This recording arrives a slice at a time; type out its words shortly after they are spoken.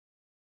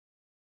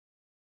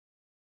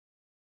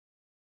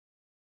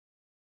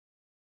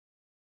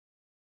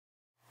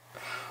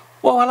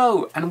Well,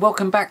 hello and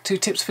welcome back to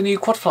Tips for New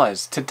Quad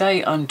Flyers.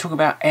 Today I'm talking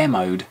about air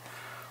mode,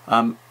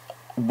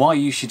 why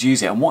you should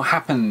use it and what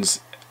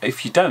happens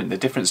if you don't, the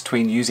difference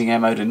between using air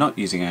mode and not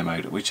using air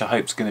mode, which I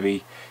hope is going to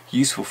be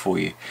useful for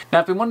you.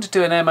 Now, I've been wanting to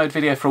do an air mode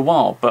video for a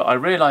while, but I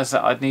realised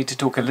that I'd need to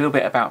talk a little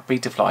bit about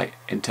beta flight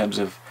in terms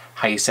of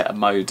how you set up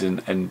modes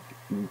and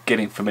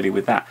getting familiar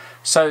with that.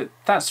 So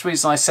that's the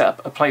reason I set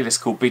up a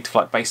playlist called Beta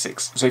Flight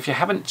Basics. So if you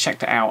haven't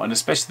checked it out, and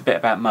especially the bit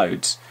about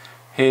modes,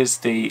 here's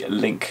the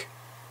link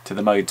to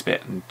the modes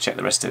bit and check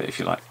the rest of it if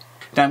you like.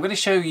 Now I'm going to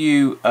show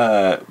you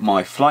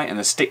my flight and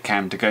the stick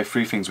cam to go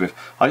through things with.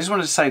 I just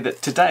wanted to say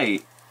that today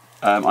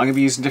I'm going to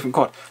be using a different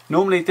quad.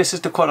 Normally this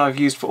is the quad I've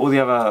used for all the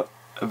other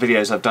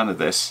videos I've done of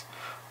this,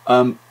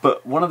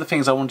 but one of the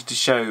things I wanted to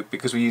show,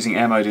 because we're using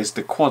air mode, is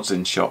the quads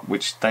in shot,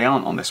 which they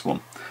aren't on this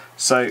one.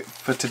 So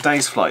for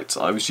today's flights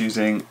I was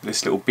using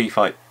this little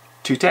B-Flight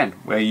 210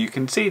 where you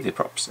can see the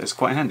props. It's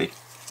quite handy.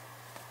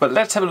 But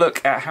let's have a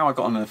look at how I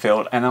got on in the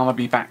field, and I'll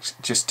be back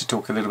just to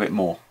talk a little bit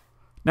more.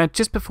 Now,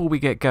 just before we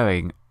get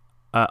going,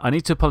 I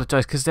need to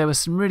apologise because there was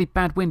some really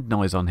bad wind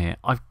noise on here.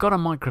 I've got a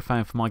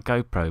microphone for my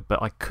GoPro,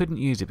 but I couldn't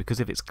use it because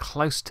if it's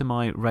close to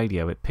my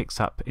radio, it picks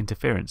up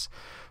interference.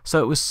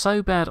 So it was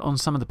so bad on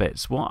some of the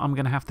bits. What I'm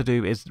going to have to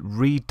do is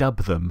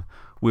redub them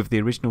with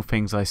the original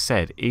things I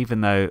said,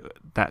 even though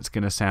that's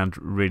going to sound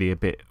really a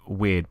bit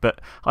weird.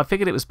 But I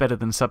figured it was better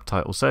than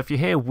subtitles. So if you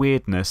hear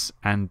weirdness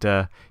and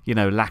you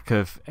know, lack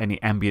of any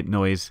ambient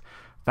noise,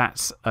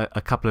 that's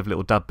a couple of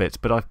little dub bits.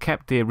 But I've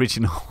kept the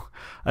original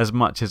as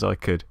much as I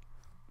could.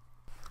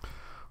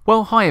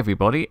 Well, hi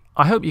everybody.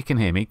 I hope you can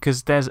hear me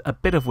because there's a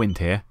bit of wind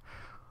here.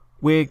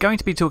 We're going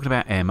to be talking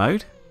about air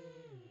mode,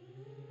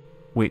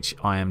 which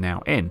I am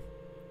now in.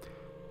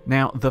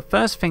 Now, the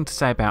first thing to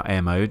say about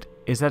air mode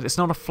is that it's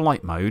not a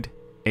flight mode,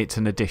 it's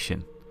an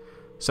addition.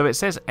 So it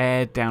says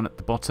air down at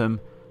the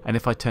bottom, and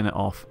if I turn it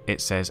off,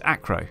 it says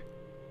acro.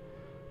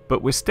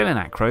 But we're still in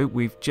acro,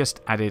 we've just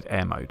added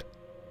air mode.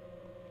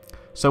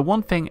 So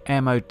one thing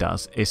air mode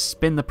does is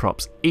spin the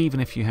props even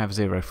if you have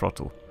zero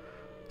throttle.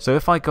 So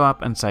if I go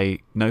up and say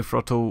no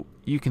throttle,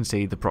 you can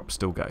see the props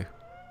still go.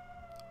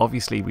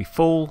 Obviously we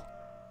fall,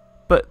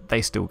 but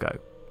they still go.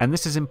 And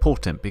this is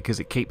important because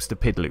it keeps the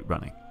PID loop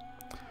running.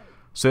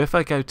 So if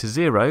I go to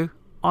 0,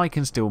 I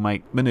can still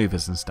make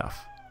manoeuvres and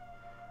stuff.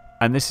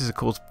 And this is of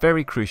course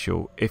very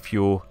crucial if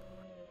you're,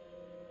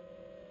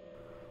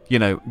 you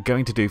know,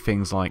 going to do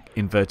things like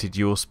inverted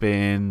yaw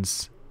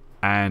spins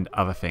and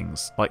other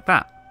things like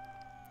that,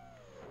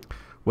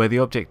 where the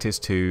object is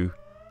to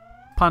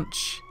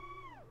punch,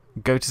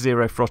 go to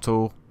 0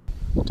 throttle,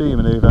 do your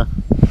manoeuvre,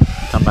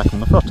 come back on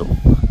the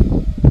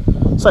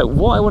throttle. So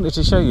what I wanted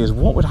to show you is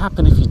what would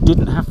happen if you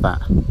didn't have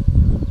that.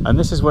 And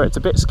this is where it's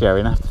a bit scary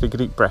and I have to take a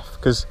deep breath,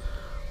 because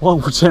what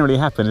will generally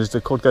happen is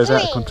the quad goes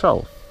out of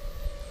control.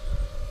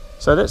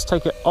 So let's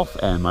take it off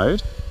air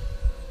mode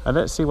and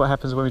let's see what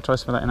happens when we try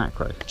some of that in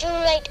acro.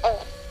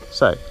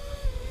 So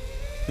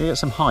you get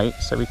some height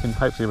so we can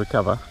hopefully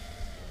recover.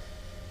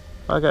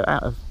 If I go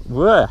out of...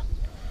 Whoa!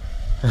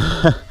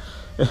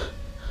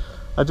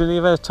 I didn't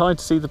even have time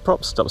to see the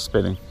props stop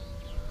spinning.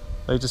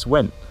 They just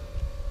went.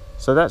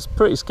 So that's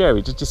pretty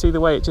scary. Did you see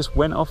the way it just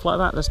went off like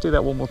that? Let's do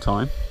that one more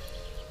time.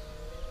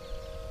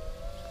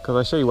 Because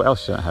I'll show you what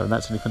else you don't have, and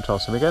that's under control.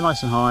 So we go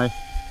nice and high,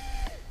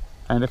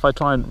 and if I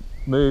try and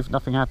move,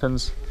 nothing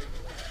happens.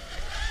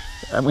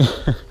 And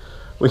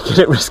we get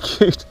it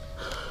rescued.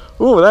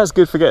 Oh, that's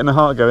good for getting the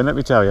heart going, let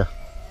me tell you.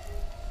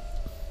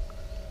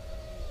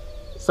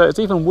 So it's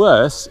even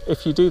worse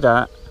if you do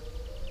that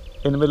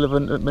in the middle of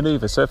a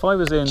manoeuvre. So if I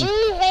was in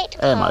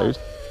air mode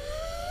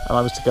and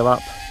I was to go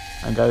up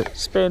and go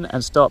spin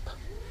and stop,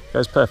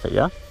 goes perfect,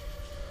 yeah?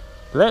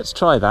 Let's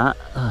try that.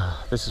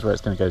 This is where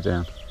it's going to go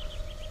down.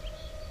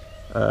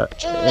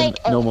 In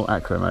normal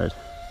acro mode.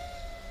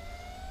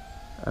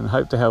 And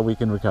hope to hell we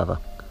can recover.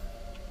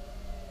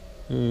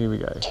 Here we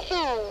go.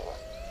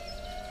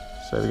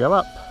 So we go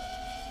up.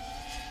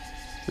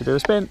 We do a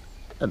spin.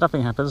 And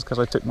nothing happens because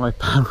I took my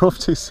power off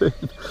too soon.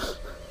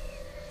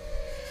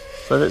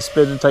 So let's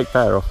spin and take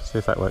power off, see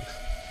if that works.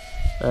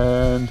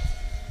 And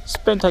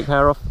spin, take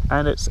power off,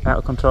 and it's out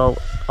of control.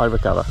 I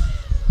recover.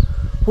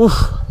 Woof.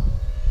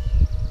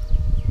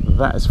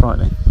 That is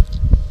frightening.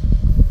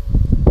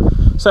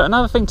 So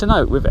another thing to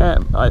note with air,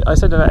 I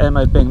said about air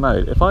mode being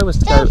mode. If I was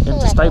to go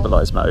into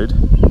stabilise mode,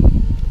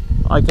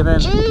 I can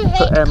then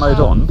put air mode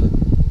on,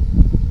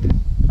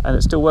 and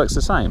it still works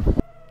the same.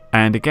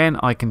 And again,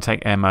 I can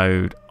take air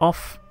mode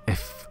off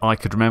if I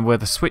could remember where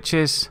the switch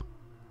is.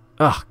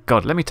 Oh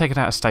god, let me take it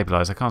out of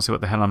stabilise. I can't see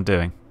what the hell I'm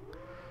doing.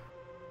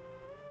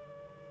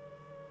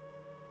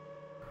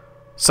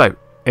 So,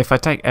 if I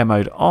take air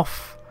mode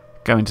off,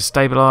 go into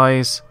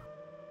stabilise,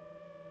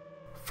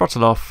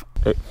 throttle off,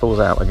 it falls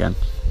out again.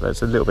 But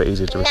it's a little bit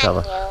easier to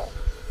recover.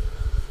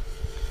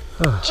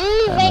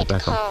 Air mode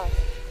back on.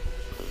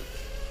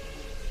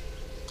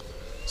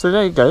 So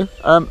there you go.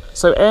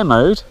 So air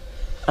mode,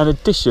 an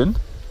addition.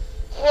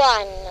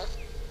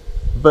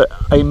 But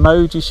a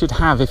mode you should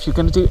have if you're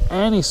going to do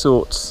any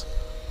sorts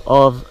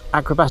of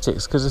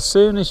acrobatics, because as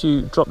soon as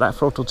you drop that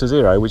throttle to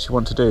 0, which you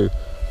want to do,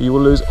 you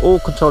will lose all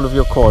control of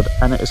your quad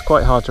and it is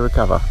quite hard to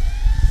recover.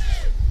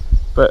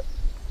 But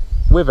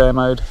with air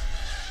mode,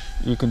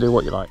 you can do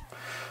what you like.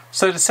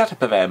 So the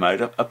setup of air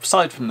mode,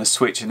 aside from the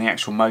switch and the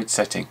actual mode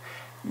setting,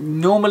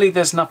 normally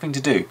there's nothing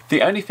to do.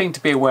 The only thing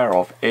to be aware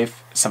of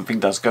if something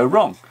does go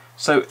wrong.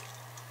 So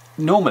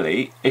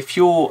normally, if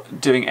you're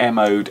doing air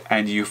mode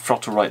and you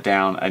throttle right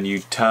down and you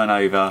turn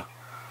over,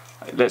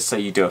 let's say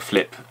you do a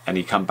flip and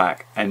you come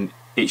back, and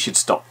it should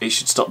stop. It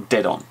should stop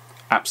dead on.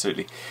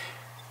 Absolutely.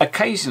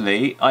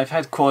 Occasionally, I've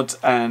had quads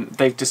and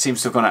they just seem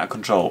to have gone out of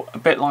control. A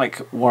bit like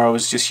where I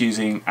was just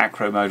using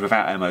acro mode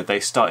without air mode.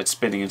 They started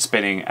spinning and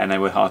spinning and they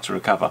were hard to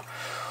recover.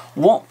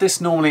 What this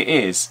normally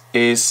is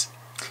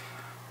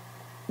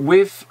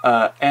with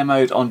air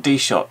mode on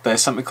D-Shot,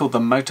 there's something called the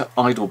motor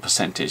idle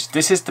percentage.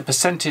 This is the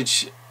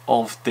percentage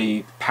of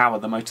the power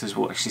the motors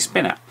will actually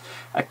spin at.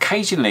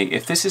 Occasionally,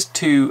 if this is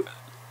too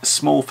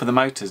small for the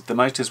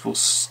motors will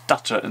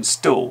stutter and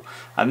stall,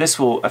 and this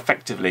will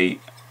effectively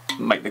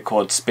make the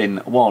quad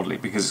spin wildly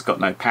because it's got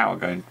no power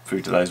going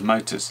through to those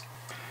motors.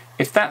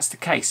 If that's the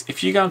case,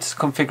 if you go into the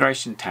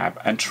configuration tab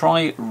and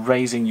try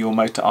raising your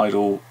motor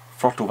idle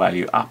throttle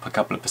value up a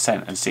couple of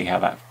percent and see how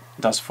that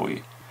does for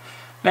you.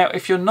 Now,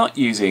 if you're not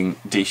using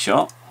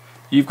D-Shot,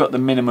 you've got the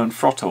minimum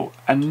throttle,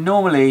 and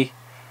normally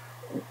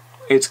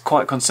it's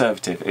quite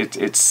conservative.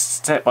 It's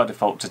set by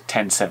default to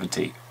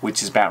 1070,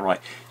 which is about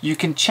right. You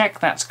can check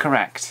that's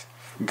correct.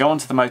 Go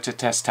onto the motor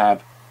test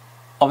tab,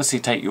 obviously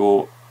take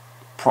your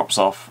props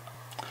off,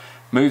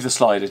 move the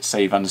slider to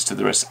say you've understood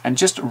the risk, and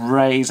just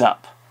raise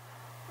up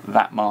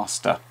that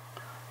master.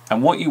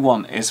 And what you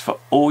want is for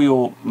all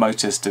your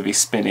motors to be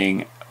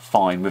spinning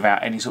fine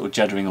without any sort of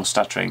juddering or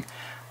stuttering.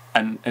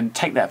 And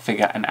take that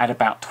figure and add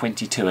about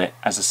 20 to it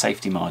as a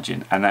safety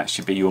margin, and that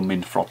should be your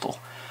min throttle.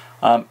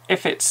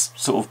 If it's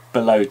sort of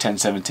below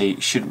 1070,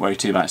 you shouldn't worry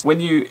too much.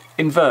 When you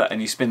invert and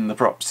you spin the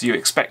props, you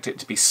expect it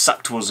to be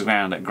sucked towards the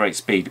ground at great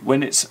speed.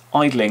 When it's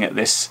idling at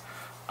this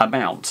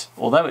amount,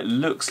 although it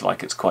looks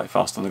like it's quite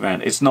fast on the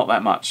ground, it's not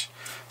that much.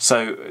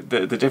 So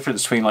the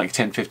difference between like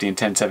 1050 and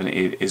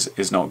 1070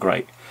 is not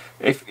great.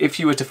 If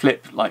you were to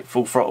flip like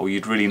full throttle,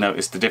 you'd really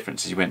notice the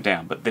difference as you went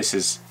down, but this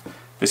is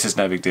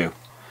no big deal.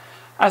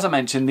 As I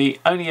mentioned, the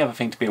only other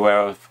thing to be aware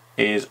of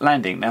is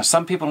landing. Now,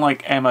 some people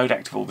like air mode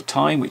active all the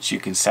time, which you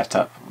can set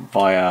up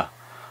via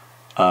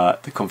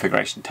the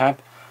configuration tab.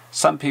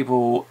 Some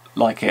people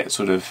like it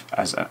sort of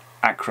as an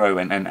acro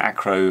and an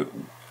acro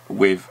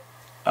with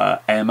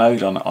air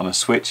mode on a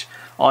switch.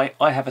 I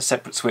have a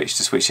separate switch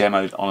to switch air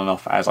mode on and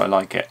off as I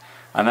like it,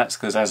 and that's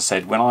because, as I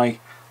said, when I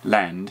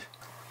land,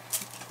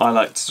 I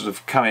like to sort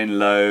of come in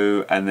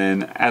low, and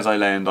then as I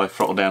land I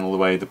throttle down all the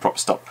way, the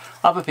props stop.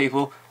 Other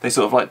people, they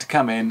sort of like to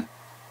come in,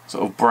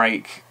 sort of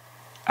brake,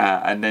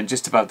 and then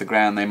just above the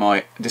ground they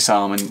might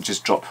disarm and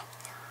just drop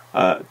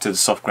to the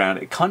soft ground.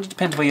 It kind of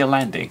depends where you're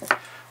landing.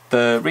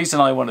 The reason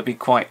I want to be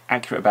quite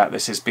accurate about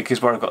this is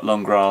because where I've got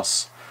long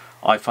grass,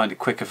 I find it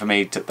quicker for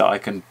me that I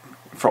can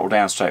throttle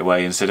down straight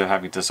away instead of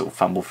having to sort of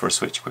fumble for a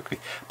switch quickly.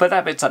 But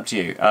that bit's up to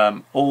you.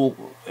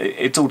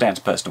 It's all down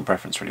to personal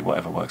preference really,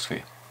 whatever works for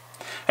you.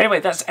 Anyway,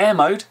 that's air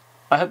mode.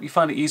 I hope you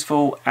find it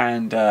useful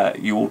and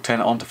you all turn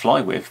it on to fly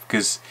with,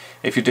 because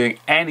if you're doing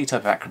any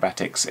type of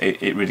acrobatics,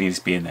 it really needs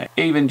to be in there.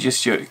 Even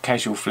just your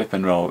casual flip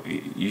and roll,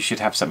 you should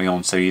have something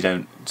on so you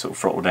don't sort of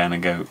throttle down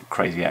and go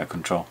crazy out of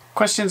control.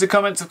 Questions and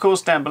comments, of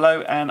course, down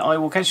below, and I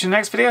will catch you in the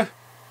next video.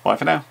 Bye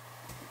for now.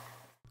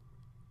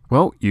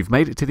 Well, you've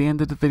made it to the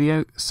end of the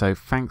video, so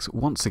thanks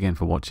once again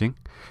for watching.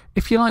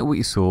 If you like what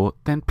you saw,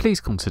 then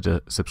please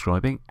consider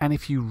subscribing, and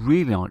if you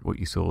really like what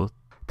you saw,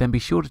 then be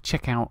sure to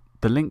check out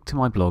the link to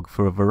my blog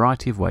for a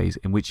variety of ways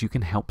in which you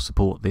can help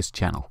support this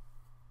channel.